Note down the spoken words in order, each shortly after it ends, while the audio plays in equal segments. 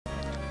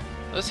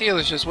Those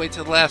healers just wait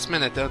till the last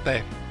minute, don't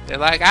they? They're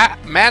like,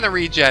 mana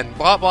regen,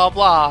 blah blah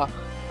blah.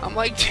 I'm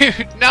like,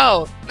 dude,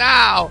 no,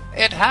 now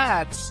it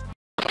hurts.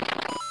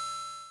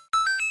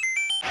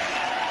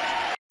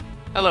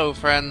 Hello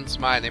friends,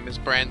 my name is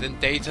Brandon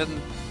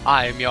Dayton.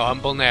 I am your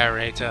humble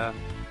narrator,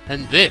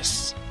 and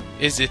this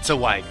is It's a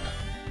Wipe.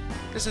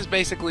 This is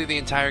basically the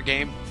entire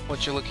game,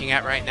 what you're looking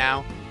at right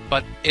now,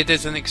 but it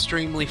is an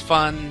extremely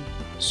fun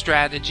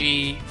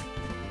strategy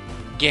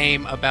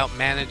game about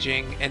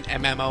managing an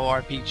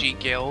MMORPG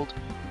guild,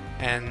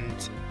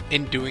 and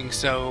in doing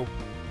so,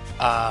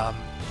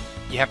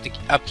 you have to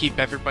upkeep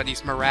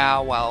everybody's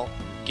morale while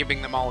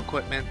giving them all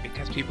equipment,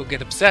 because people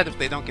get upset if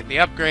they don't get the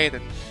upgrade.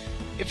 And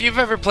if you've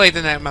ever played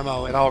an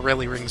MMO, it all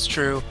really rings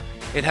true.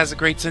 It has a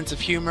great sense of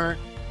humor.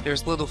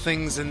 There's little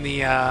things in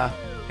the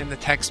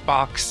text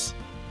box,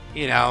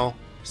 you know,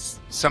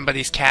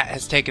 somebody's cat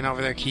has taken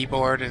over their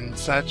keyboard and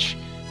such.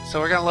 So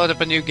we're gonna load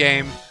up a new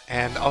game,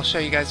 and I'll show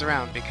you guys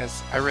around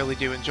because I really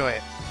do enjoy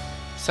it.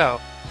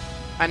 So,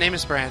 my name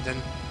is Brandon,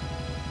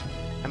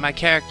 and my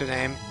character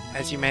name,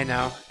 as you may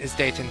know, is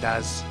Dayton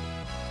Does,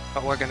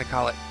 but we're gonna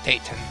call it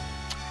Dayton.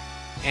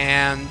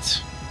 And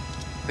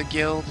the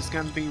guild is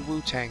gonna be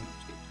Wu-Tang.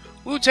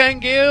 Wu-Tang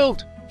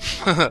Guild!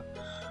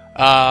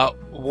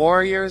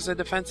 Warrior is a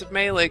defensive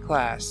melee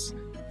class.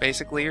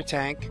 Basically your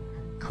tank.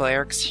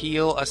 Clerics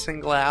heal a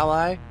single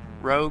ally.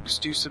 Rogues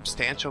do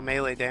substantial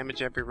melee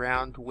damage every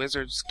round.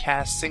 Wizards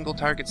cast single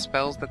target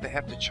spells that they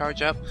have to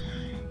charge up.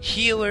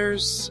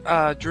 Healers,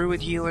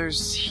 druid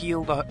healers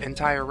heal the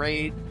entire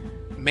raid.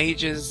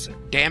 Mages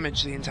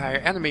damage the entire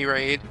enemy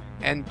raid.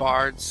 And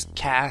bards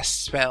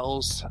cast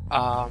spells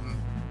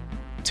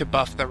to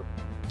buff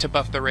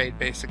the raid,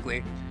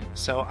 basically.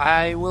 So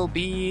I will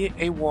be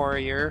a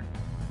warrior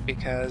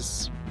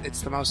because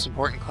it's the most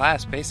important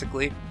class,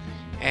 basically.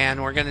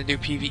 And we're gonna do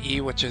PvE,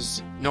 which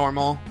is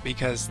normal,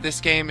 because this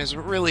game is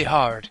really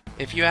hard.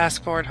 If you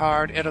ask for it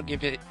hard, it'll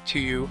give it to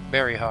you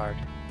very hard.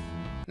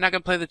 I'm not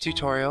gonna play the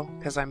tutorial,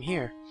 because I'm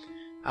here.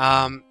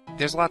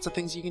 There's lots of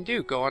things you can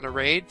do. Go on a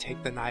raid,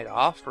 take the night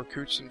off,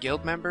 recruit some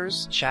guild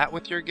members, chat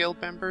with your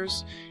guild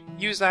members,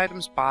 use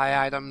items,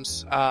 buy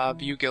items,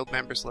 view guild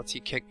members lets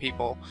you kick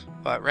people.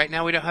 But right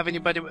now we don't have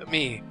anybody but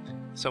me.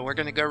 So we're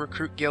gonna go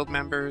recruit guild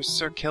members.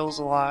 Sir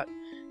Kills-A-Lot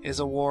is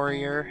a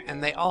warrior,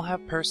 and they all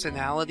have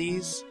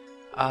personalities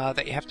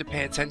that you have to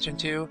pay attention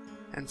to,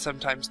 and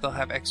sometimes they'll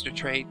have extra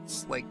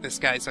traits, like this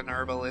guy's an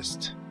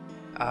herbalist,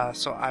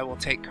 so I will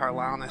take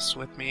Carlanus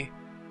with me,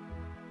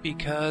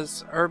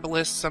 because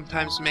herbalist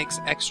sometimes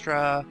makes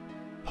extra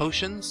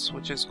potions,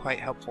 which is quite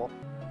helpful.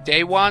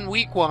 Day 1,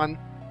 week 1,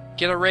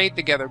 get a raid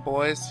together,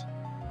 boys.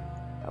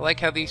 I like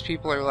how these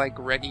people are like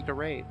ready to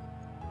raid.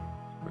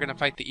 We're gonna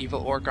fight the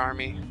evil orc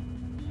army.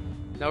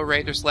 No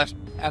raiders left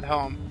at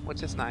home,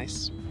 which is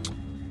nice.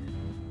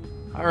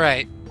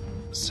 Alright,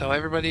 so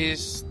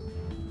everybody's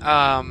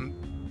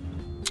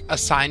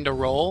assigned a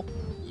role.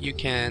 You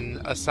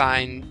can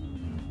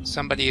assign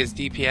somebody as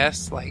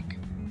DPS, like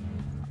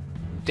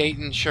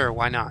Dayton, sure,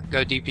 why not?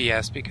 Go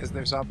DPS, because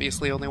there's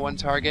obviously only one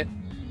target.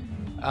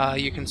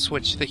 You can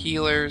switch the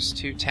healers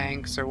to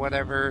tanks or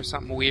whatever,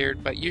 something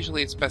weird, but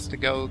usually it's best to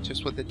go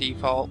just with the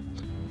default.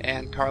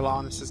 And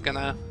Carlanus is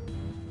gonna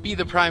be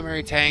the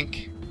primary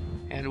tank,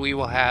 and we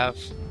will have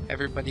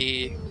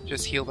everybody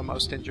just heal the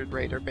most injured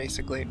raider,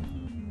 basically.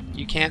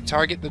 You can't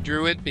target the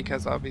druid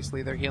because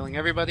obviously they're healing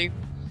everybody.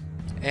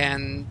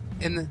 And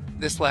in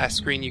this last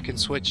screen you can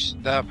switch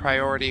the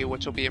priority,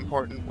 which will be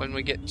important when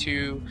we get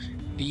to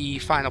the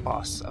final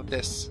boss of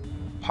this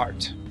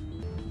part.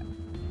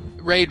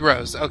 Raid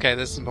rows. Okay,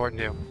 this is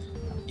important too.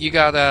 You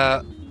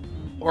gotta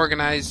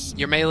organize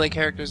your melee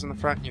characters in the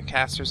front and your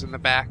casters in the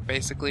back,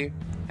 basically.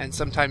 And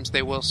sometimes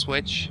they will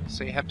switch,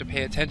 so you have to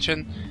pay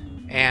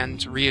attention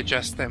and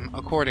readjust them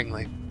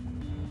accordingly.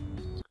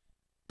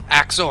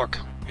 Axe Orc.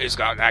 He's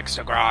got an axe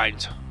to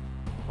grind.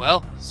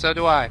 Well, so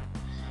do I.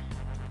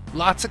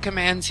 Lots of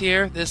commands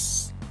here.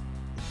 This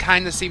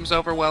kind of seems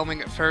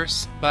overwhelming at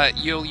first, but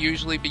you'll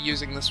usually be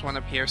using this one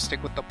up here.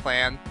 Stick with the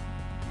plan.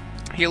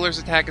 Healer's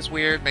attack is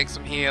weird, makes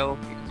them heal.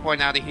 You can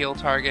point out a heal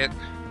target.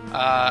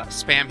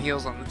 Spam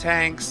heals on the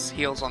tanks,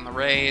 heals on the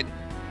raid.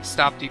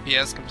 Stop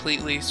DPS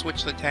completely,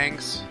 switch the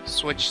tanks,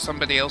 switch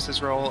somebody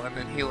else's role, and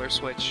then healer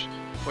switch,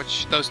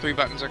 which those three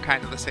buttons are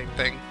kind of the same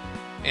thing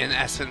in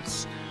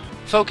essence.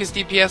 Focus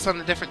DPS on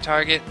a different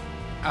target.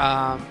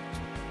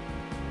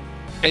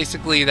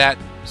 Basically that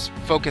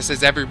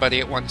focuses everybody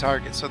at one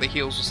target, so the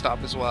heals will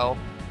stop as well.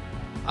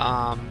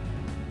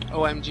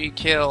 OMG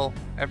kill,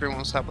 everyone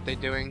will stop what they're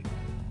doing.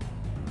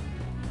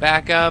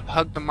 Back up,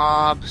 hug the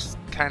mobs,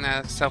 kind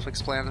of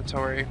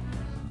self-explanatory.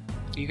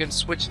 You can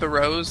switch the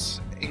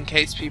rows in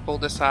case people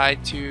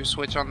decide to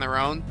switch on their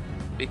own,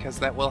 because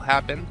that will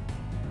happen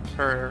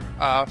for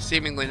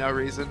seemingly no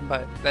reason,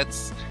 but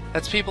that's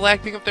people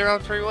acting of their own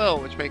free will,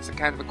 which makes it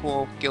kind of a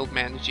cool guild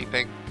managey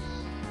thing.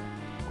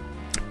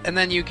 And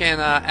then you can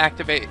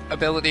activate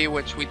ability,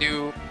 which we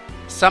do.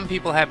 Some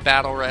people have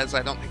battle res.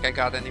 I don't think I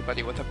got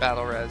anybody with a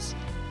battle res,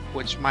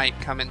 which might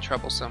come in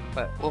troublesome,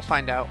 but we'll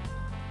find out.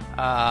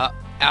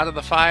 out of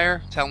the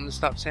fire, tell them to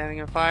stop standing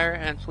in fire,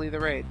 and flee the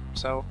raid.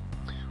 So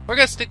we're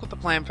going to stick with the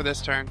plan for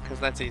this turn, because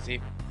that's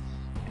easy.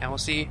 And we'll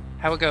see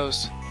how it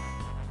goes.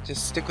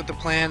 Just stick with the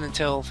plan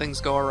until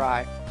things go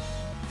awry.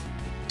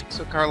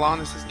 So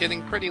Carlanus is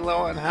getting pretty low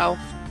on health.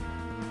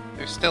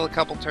 There's still a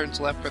couple turns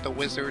left for the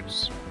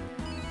wizards.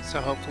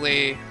 So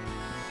hopefully...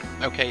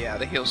 Okay, yeah,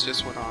 the heals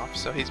just went off,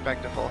 so he's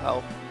back to full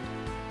health.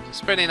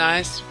 It's pretty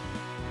nice.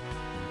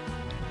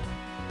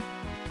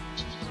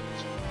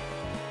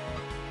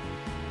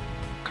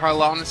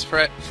 Carlanus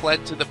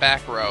fled to the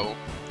back row,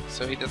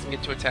 so he doesn't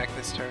get to attack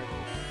this turn.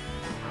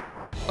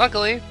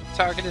 Luckily,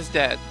 target is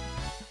dead.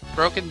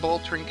 Broken Bull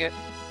Trinket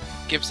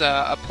gives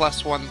a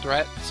 +1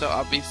 threat, so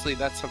obviously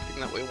that's something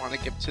that we want to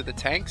give to the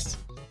tanks.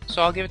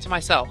 So I'll give it to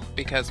myself,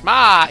 because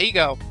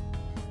ego!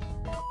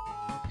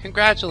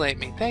 Congratulate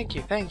me. Thank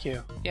you, thank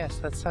you. Yes,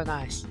 that's so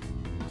nice.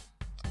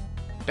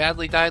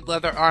 Badly dyed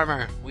leather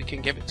armor. We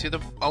can give it to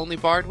the only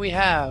bard we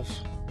have.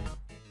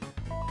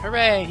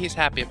 Hooray, he's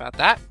happy about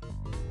that.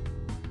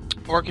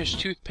 Orcish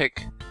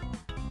toothpick.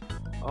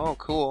 Oh,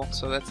 cool.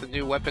 So that's a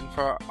new weapon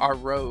for our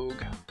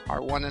rogue.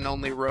 Our one and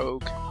only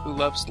rogue, who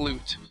loves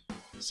loot.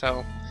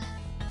 So,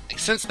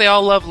 since they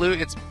all love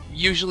loot, it's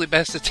usually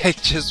best to take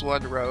just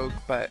one rogue,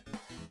 but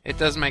it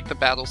does make the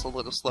battles a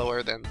little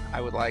slower than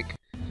I would like.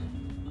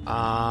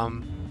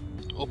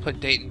 We'll put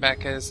Dayton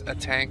back as a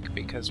tank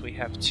because we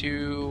have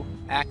 2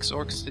 axe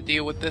orcs to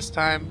deal with this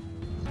time.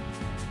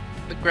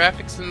 The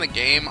graphics in the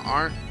game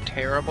aren't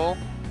terrible.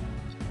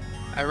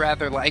 I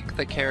rather like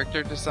the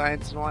character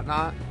designs and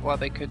whatnot. While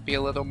they could be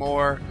a little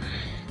more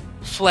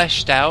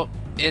fleshed out,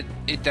 it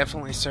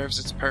definitely serves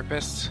its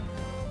purpose.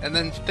 And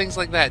then things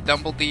like that,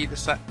 Dumbledy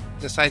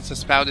decides to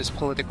spout his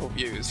political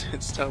views.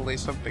 It's totally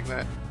something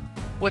that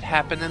would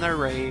happen in a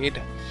raid.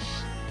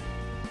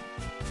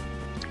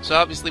 So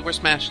obviously we're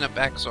smashing up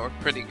Axork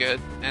pretty good,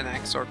 and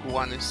Axork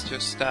 1 is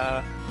just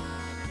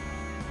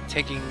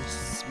taking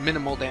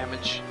minimal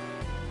damage.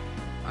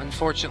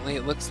 Unfortunately,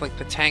 it looks like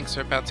the tanks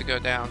are about to go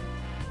down.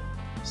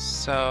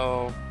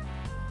 So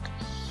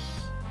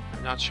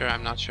I'm not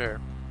sure.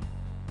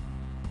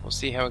 We'll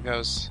see how it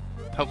goes.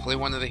 Hopefully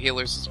one of the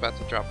healers is about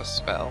to drop a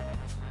spell.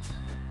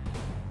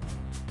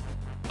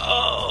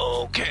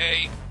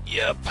 Okay,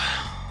 yep.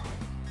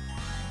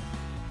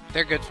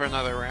 They're good for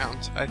another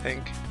round, I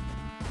think.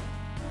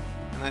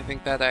 And I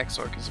think that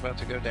Axork is about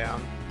to go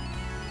down.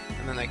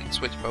 And then I can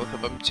switch both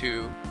of them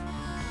to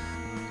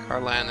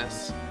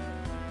Carlanus,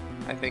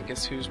 I think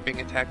is who's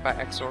being attacked by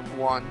Axork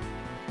 1.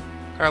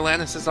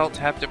 Carlanus is alt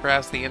tab to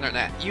browse the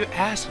internet. You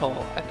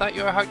asshole! I thought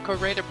you were a hardcore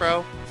raider,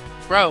 bro.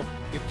 Bro,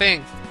 your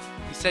thing.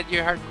 You said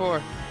you're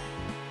hardcore.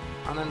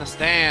 I don't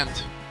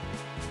understand.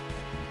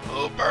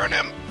 Oh, burn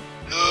him.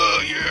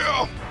 Oh,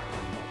 yeah.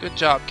 Good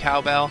job,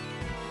 Cowbell.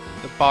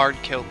 The bard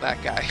killed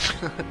that guy.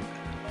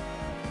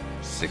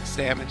 6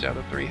 damage out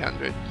of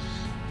 300.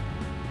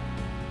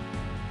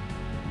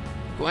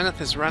 Gwyneth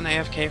has run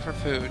AFK for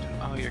food.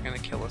 Oh, you're gonna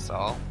kill us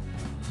all.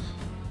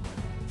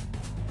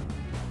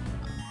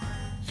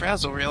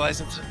 Frazzle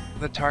realizes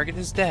the target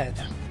is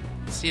dead.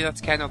 See,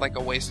 that's kind of like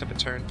a waste of a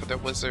turn for the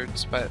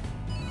wizards, but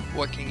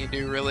what can you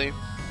do, really?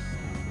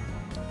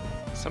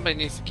 Somebody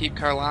needs to keep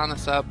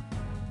Carlanus up.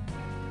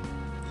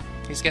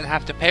 He's gonna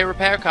have to pay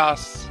repair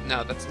costs.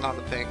 No, that's not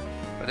a thing,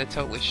 but it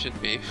totally should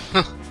be.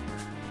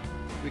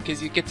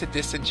 Because you get to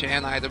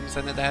disenchant items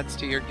and it adds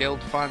to your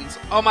guild funds.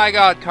 Oh my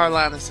god,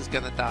 Carlanus is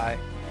gonna die.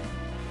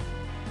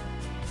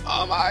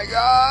 Oh my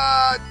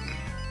god!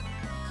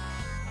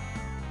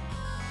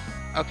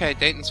 Okay,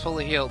 Dayton's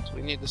fully healed.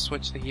 We need to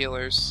switch the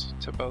healers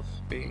to both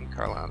being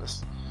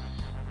Carlanus.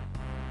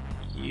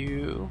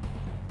 You...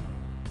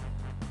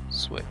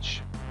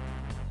 switch.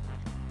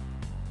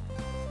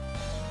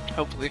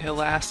 Hopefully he'll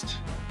last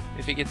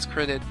if he gets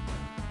critted.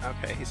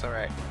 Okay, he's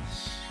alright.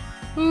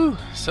 Whew,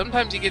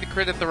 sometimes you get a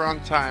crit at the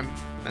wrong time,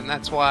 and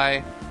that's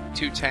why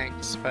 2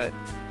 tanks, but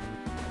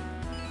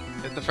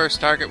if the first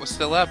target was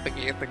still up and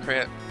you get the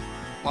crit,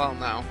 well,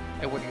 no,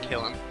 it wouldn't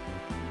kill him.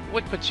 It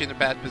would put you in a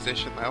bad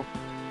position, though.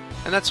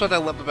 And that's what I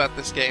love about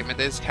this game. It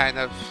is kind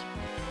of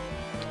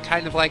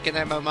like an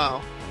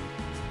MMO.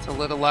 It's a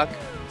little luck.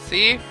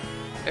 See?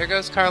 There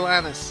goes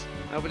Carlanus.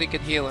 Nobody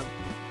could heal him.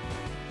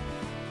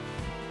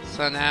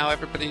 So now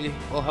everybody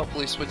will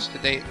hopefully switch to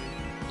Dayton.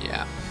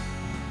 Yeah.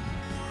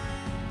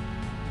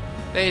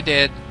 They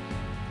did.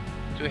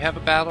 Do we have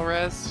a battle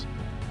res?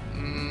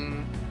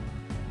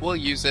 We'll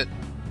use it.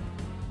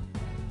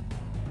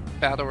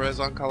 Battle res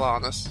on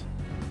Carlanus.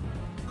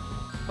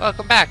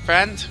 Welcome back,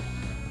 friend.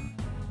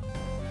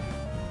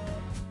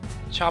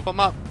 Chop them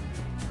up.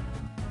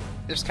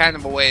 It's kind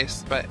of a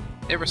waste, but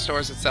it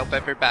restores itself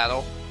every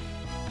battle.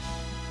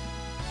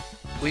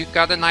 We've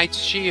got a Knight's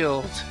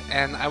Shield,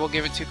 and I will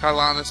give it to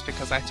Carlanus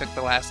because I took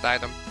the last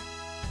item.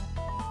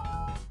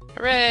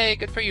 Hooray!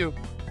 Good for you.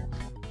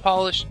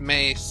 Polished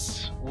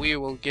Mace we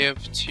will give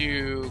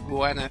to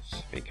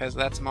Gwyneth because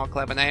that's a more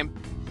clever name.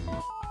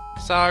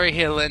 Sorry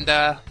here,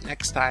 Linda.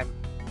 Next time.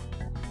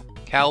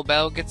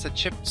 Cowbell gets a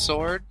chipped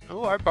sword.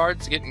 Oh, our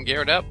bard's getting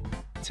geared up.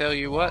 Tell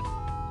you what.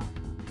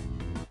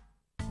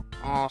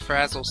 Oh,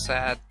 Frazzle's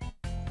sad.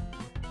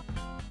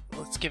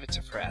 Let's give it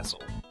to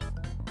Frazzle.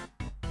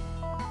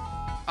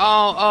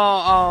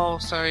 Oh,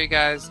 sorry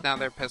guys, now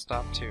they're pissed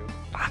off too.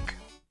 Fuck.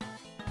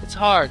 It's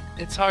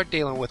hard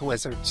dealing with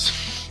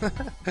wizards.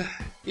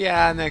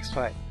 Yeah, next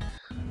fight.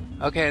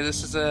 Okay,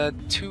 this is a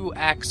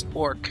 2-axe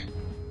orc.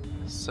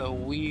 So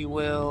we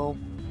will...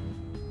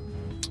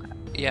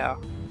 Yeah,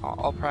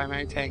 I'll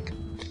primary tank.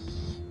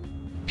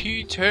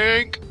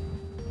 P-tank!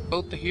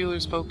 Both the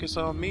healers focus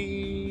on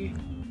me.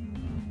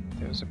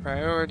 There's a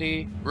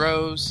priority.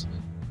 Rose.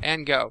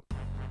 And go.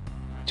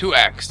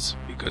 2-axe.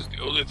 Because the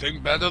only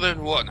thing better than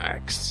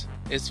 1-axe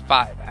is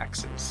 5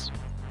 axes.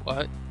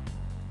 What?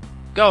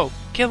 Go!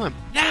 Kill him!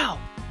 Now!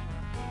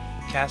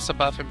 Cast a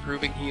buff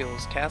improving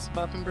heals. Cast a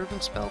buff improving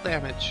spell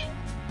damage.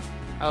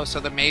 Oh, so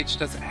the mage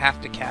doesn't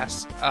have to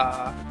cast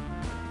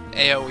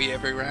AoE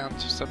every round.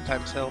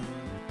 Sometimes he'll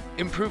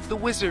improve the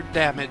wizard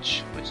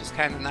damage, which is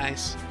kind of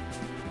nice.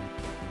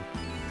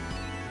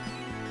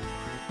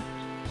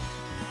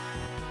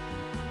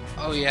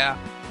 Oh yeah,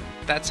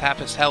 that's half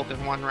his health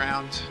in one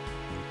round.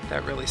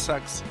 That really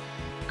sucks.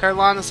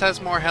 Carlanus has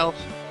more health.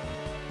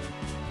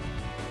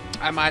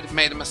 I might have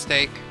made a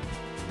mistake.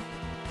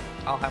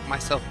 I'll have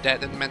myself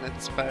dead in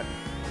minutes, but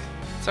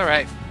it's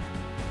alright.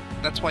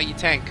 That's why you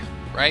tank,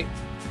 right?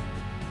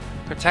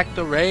 Protect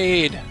the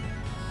raid!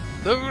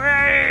 The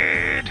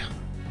raid!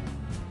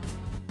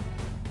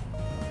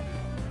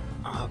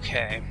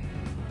 Okay.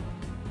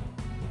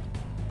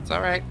 It's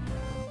alright.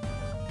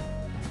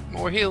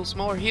 More heals,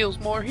 more heals,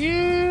 more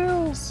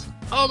heals!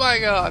 Oh my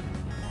god!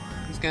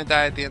 He's gonna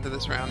die at the end of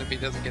this round if he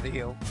doesn't get a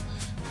heal.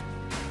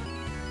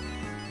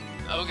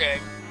 Okay.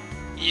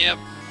 Yep.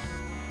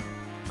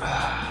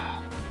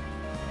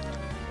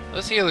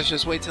 Those healers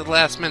just wait till the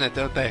last minute,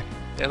 don't they?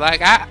 They're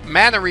like,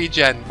 mana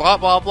regen, blah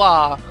blah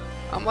blah.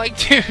 I'm like,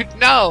 dude,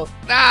 no,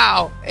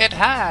 now it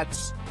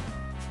hurts.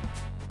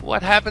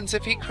 What happens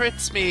if he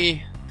crits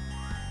me?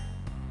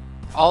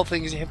 All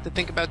things you have to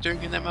think about during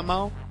an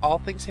MMO. All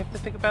things you have to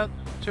think about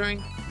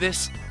during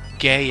this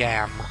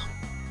game.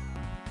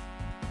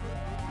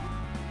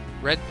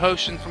 Red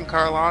potion from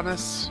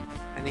Carlanus,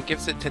 and he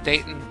gives it to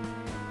Dayton.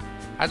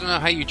 I don't know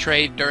how you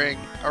trade during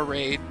a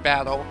raid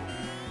battle.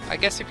 I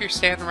guess if you're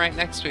standing right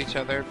next to each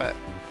other, but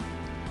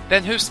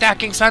then who's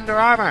stacking Sunder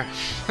armor?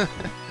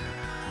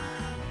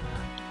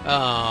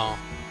 Oh,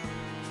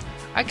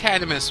 I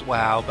kind of miss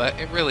WoW, but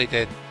it really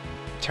did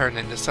turn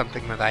into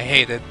something that I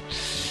hated.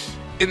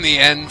 In the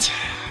end,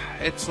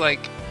 it's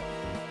like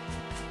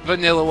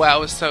vanilla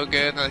WoW was so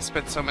good, and I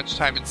spent so much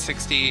time in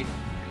 60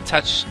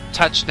 touch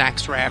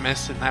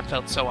Naxxramas, and that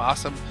felt so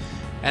awesome.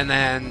 And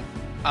then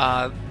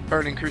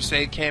Burning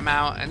Crusade came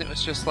out, and it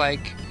was just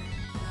like,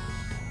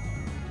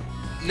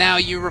 now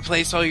you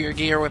replace all your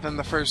gear within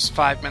the first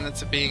 5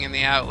 minutes of being in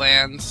the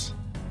Outlands.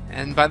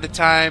 And by the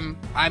time,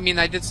 I mean,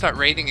 I did start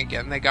raiding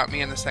again. They got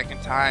me in the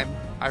second time.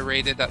 I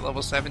raided at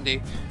level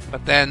 70.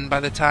 But then by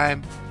the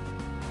time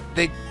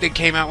they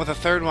came out with a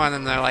third one,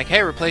 and they're like,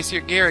 hey, replace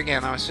your gear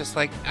again. I was just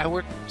like, I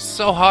worked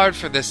so hard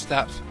for this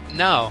stuff.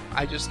 No,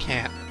 I just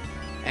can't.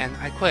 And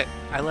I quit.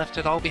 I left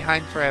it all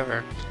behind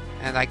forever.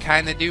 And I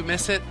kind of do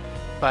miss it,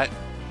 but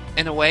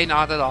in a way,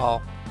 not at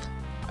all.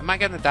 Am I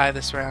going to die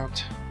this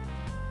round?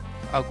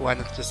 Oh,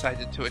 Gwyneth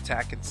decided to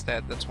attack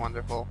instead. That's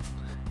wonderful.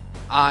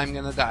 I'm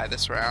gonna die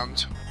this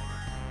round.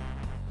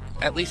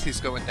 At least he's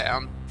going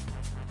down.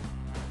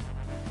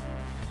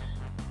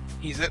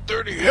 He's at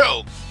 30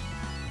 health!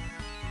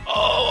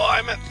 Oh,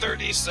 I'm at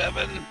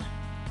 37.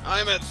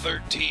 I'm at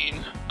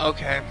 13.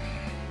 Okay.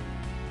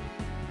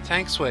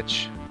 Tank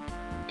switch.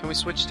 Can we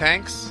switch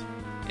tanks?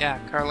 Yeah,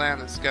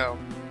 Carlanus, go.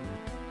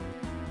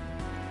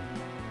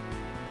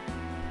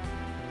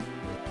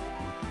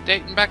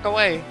 Dayton, back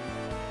away.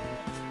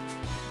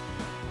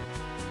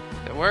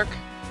 Did it work?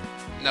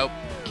 Nope.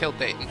 Killed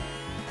Dayton.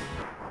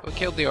 We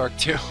killed the orc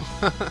too.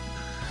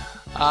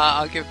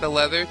 I'll give the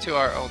leather to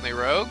our only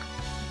rogue.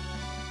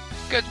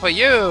 Good for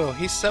you!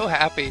 He's so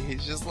happy.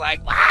 He's just like,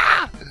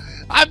 ah!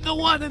 I'm the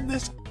one in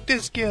this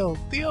guild.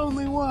 The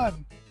only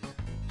one.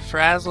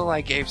 Frazzle,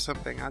 I gave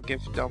something. I'll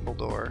give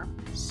Dumbledore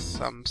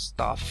some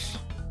stuff.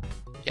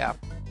 Yeah.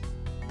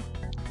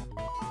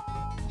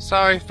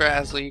 Sorry,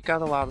 Frazzle. You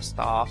got a lot of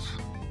stuff.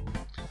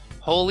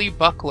 Holy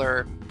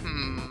Buckler.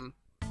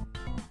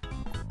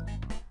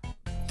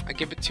 I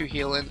give it to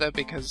Healinda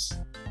because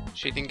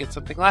she didn't get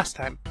something last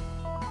time.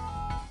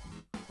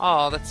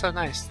 Oh, that's so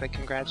nice. They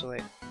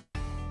congratulate.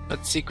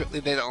 But secretly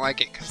they don't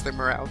like it because their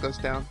morale goes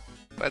down.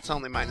 But it's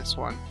only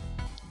 -1.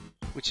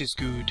 Which is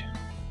good.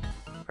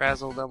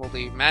 Frazzle, Double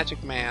D.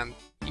 Magic Man,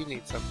 you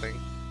need something.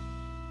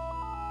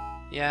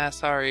 Yeah,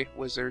 sorry,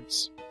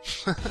 wizards.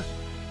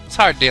 It's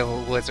hard dealing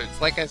with wizards,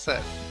 like I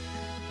said.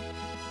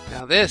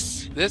 Now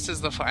this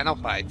is the final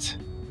fight.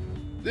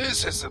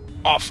 This is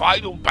our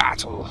final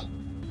battle.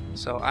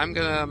 So I'm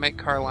gonna make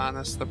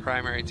Carlanus the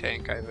primary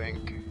tank, I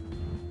think.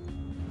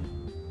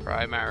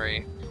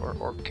 Primary for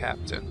Orc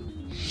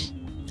Captain.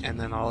 And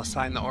then I'll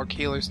assign the Orc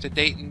Healers to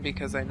Dayton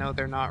because I know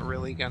they're not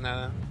really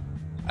gonna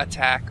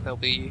attack. They'll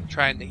be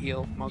trying to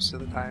heal most of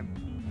the time.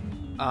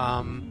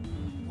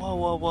 Whoa,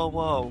 whoa, whoa,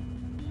 whoa.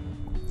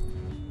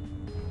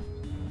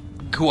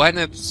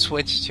 Gwyneth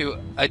switched to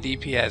a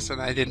DPS and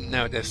I didn't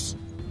notice.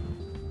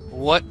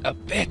 What a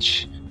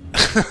bitch.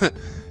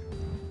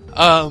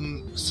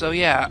 So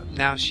yeah,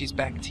 now she's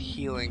back to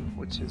healing,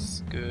 which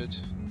is good.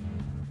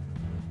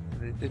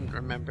 I didn't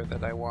remember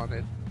that I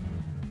wanted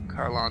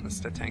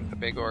Carlanus to tank the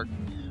big orc.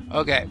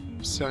 Okay,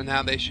 so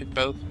now they should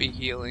both be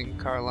healing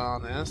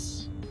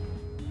Carlanus.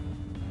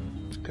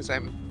 Because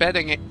I'm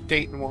betting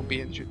Dayton won't be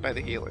injured by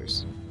the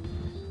healers.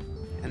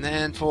 And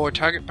then for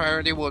target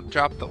priority, we'll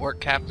drop the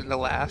orc captain to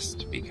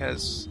last,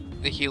 because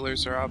the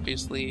healers are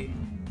obviously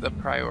the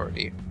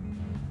priority.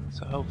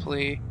 So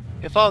hopefully,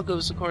 if all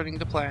goes according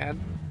to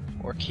plan,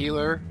 orc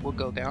healer will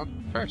go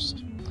down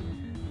first.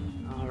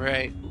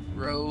 Alright,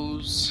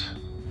 Rose.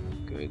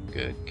 Good,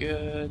 good,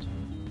 good.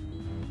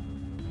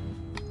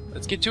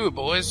 Let's get to it,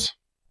 boys.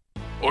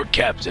 Orc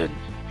captain,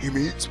 he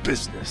means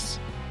business.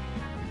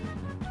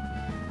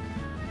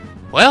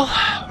 Well,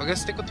 we're gonna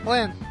stick with the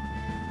plan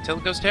until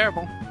it goes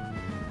terrible.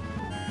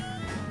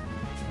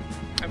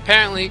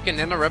 Apparently, you can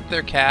interrupt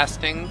their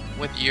casting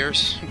with your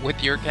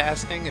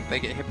casting if they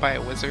get hit by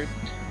a wizard.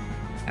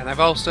 And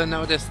I've also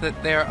noticed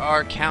that there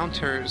are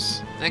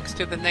counters next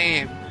to the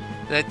name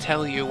that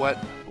tell you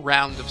what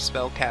round of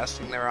spell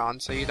casting they're on,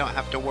 so you don't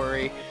have to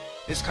worry.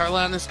 Is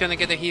Carlanus gonna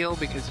get a heal?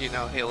 Because you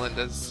know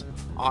Helinda's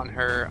on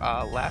her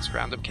last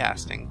round of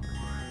casting,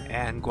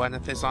 and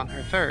Gwyneth is on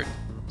her third.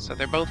 So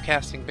they're both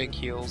casting big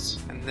heals,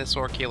 and this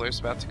orc healer is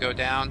about to go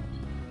down,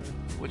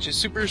 which is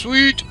super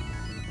sweet!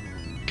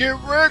 Get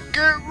wrecked,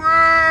 get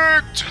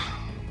wrecked!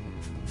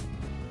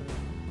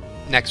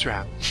 Next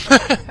round.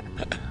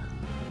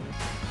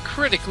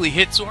 Critically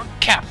hits orc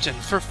captain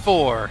for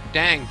 4.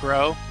 Dang,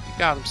 bro. You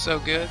got him so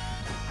good.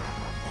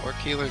 Orc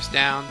healer's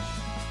down.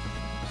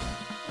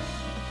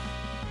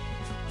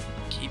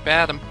 Keep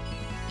at him.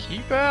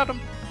 Keep at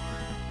him.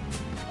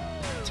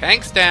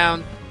 Tank's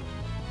down.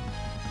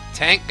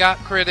 Tank got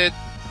critted.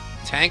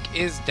 Tank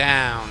is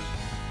down.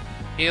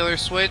 Healer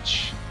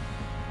switch.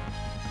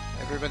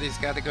 Everybody's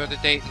got to go to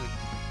Dayton.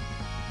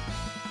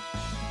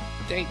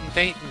 Dayton,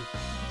 Dayton.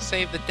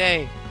 Save the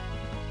day.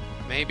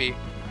 Maybe.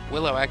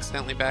 Willow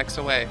accidentally backs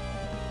away.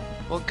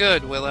 Well,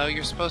 good, Willow.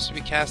 You're supposed to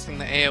be casting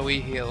the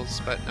AoE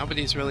heals, but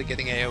nobody's really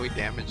getting AoE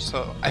damage,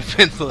 so I've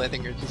been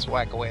letting her just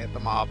whack away at the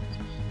mob.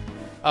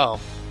 Oh,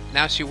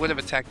 now she would have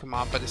attacked the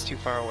mob, but is too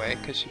far away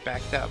because she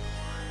backed up.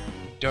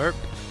 Derp.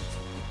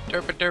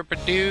 Derpa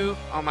derpa doo.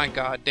 Oh my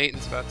god,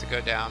 Dayton's about to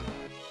go down.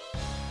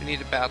 We need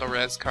to battle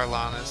res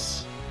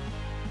Carlanus.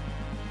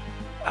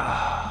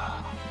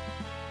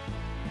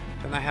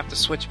 Then I have to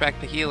switch back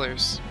the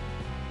healers.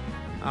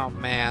 Oh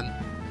man.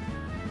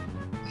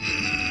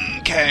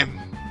 Okay.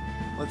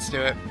 Let's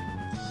do it.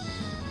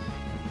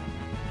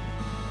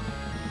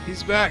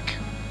 He's back.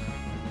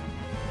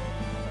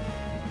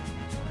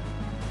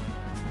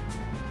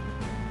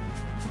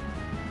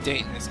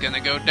 Dayton is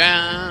gonna go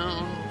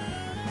down.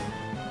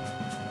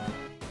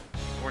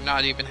 We're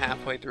not even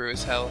halfway through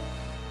his health.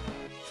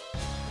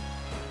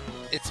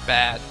 It's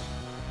bad.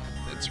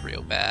 It's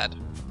real bad.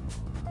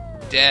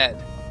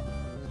 Dead.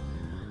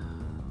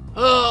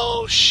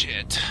 Oh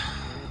shit.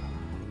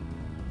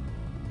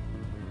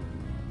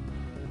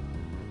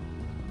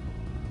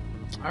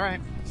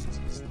 Alright.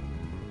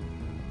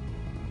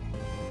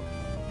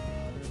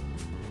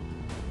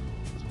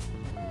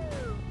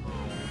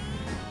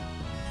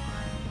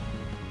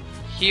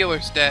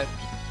 Healer's dead.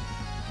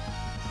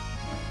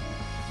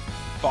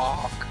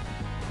 Fuck.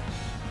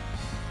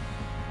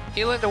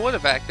 Helinda would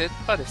have acted,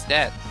 but it's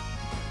dead.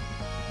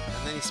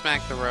 And then he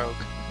smacked the rogue.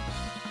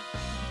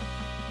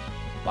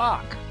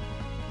 Fuck.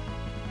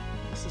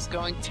 This is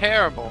going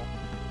terrible.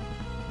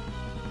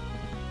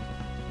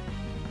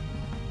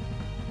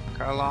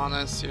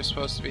 Carlanus, you're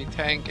supposed to be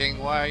tanking.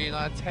 Why are you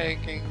not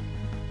tanking?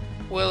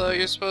 Willow,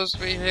 you're supposed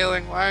to be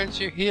healing. Why aren't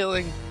you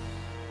healing?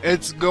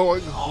 It's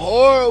going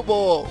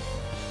horrible!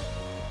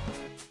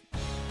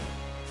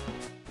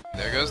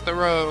 There goes the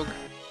rogue.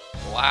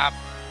 Blap.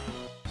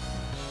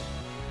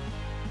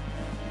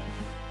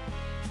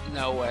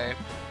 No way.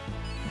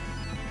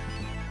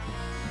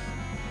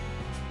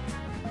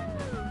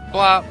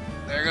 Blop.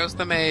 There goes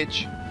the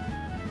mage.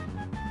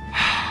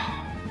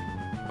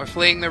 We're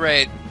fleeing the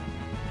raid.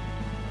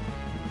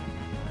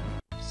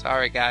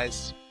 Sorry,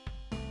 guys.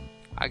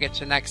 I'll get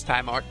you next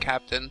time, Orc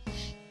Captain.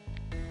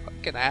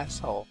 Fucking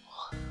asshole.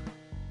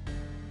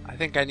 I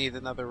think I need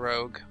another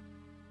rogue.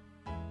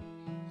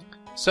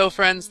 So,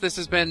 friends, this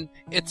has been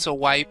It's a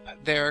Wipe.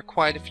 There are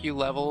quite a few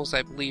levels,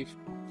 I believe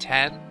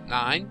 10,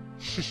 9,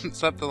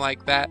 something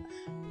like that.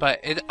 But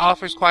it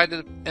offers quite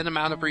an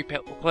amount of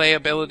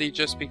replayability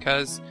just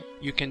because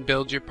you can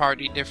build your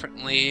party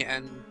differently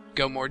and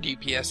go more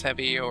DPS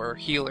heavy or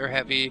healer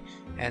heavy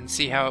and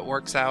see how it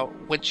works out,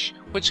 which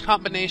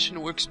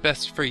combination works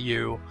best for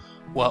you,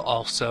 while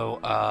also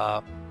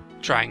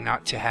trying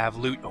not to have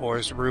loot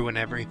whores ruin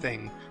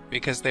everything,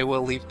 because they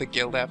will leave the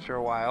guild after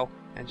a while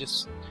and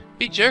just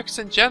be jerks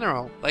in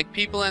general, like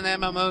people in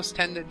MMOs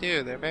tend to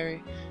do. They're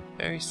very,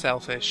 very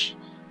selfish.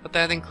 but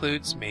that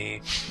includes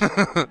me.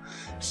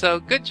 So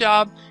good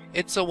job.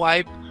 It's a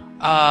wipe.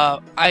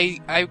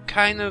 I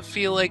kind of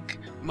feel like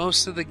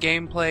most of the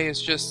gameplay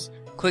is just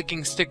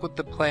clicking stick with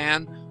the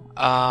plan,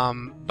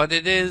 but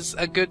it is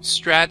a good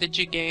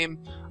strategy game.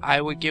 I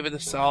would give it a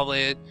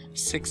solid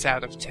 6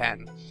 out of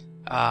 10.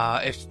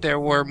 If there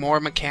were more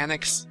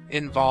mechanics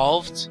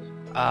involved,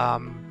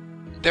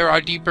 there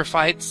are deeper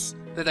fights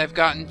that I've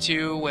gotten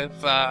to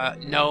with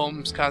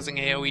gnomes causing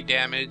AoE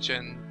damage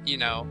and, you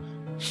know,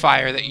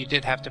 fire that you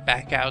did have to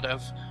back out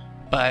of.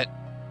 But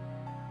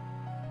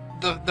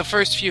the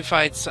first few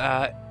fights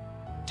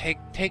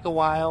take a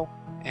while,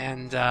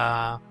 and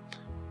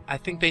I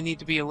think they need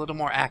to be a little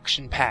more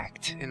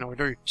action-packed in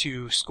order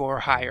to score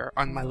higher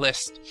on my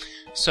list.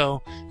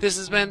 So this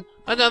has been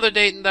another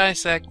Date and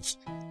Dissect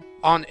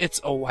on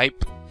It's a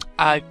Wipe.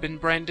 I've been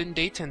Brandon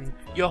Dayton,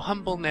 your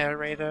humble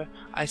narrator.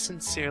 I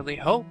sincerely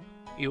hope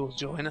you will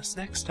join us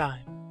next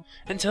time.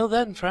 Until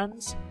then,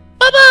 friends,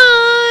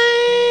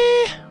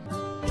 bye-bye!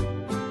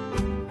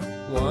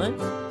 1,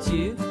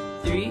 2,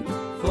 3,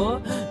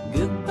 4.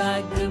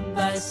 Goodbye,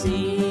 goodbye,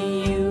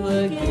 see you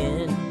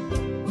again.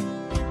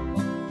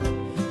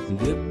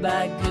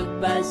 Goodbye,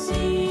 goodbye,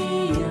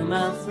 see you,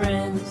 my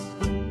friends.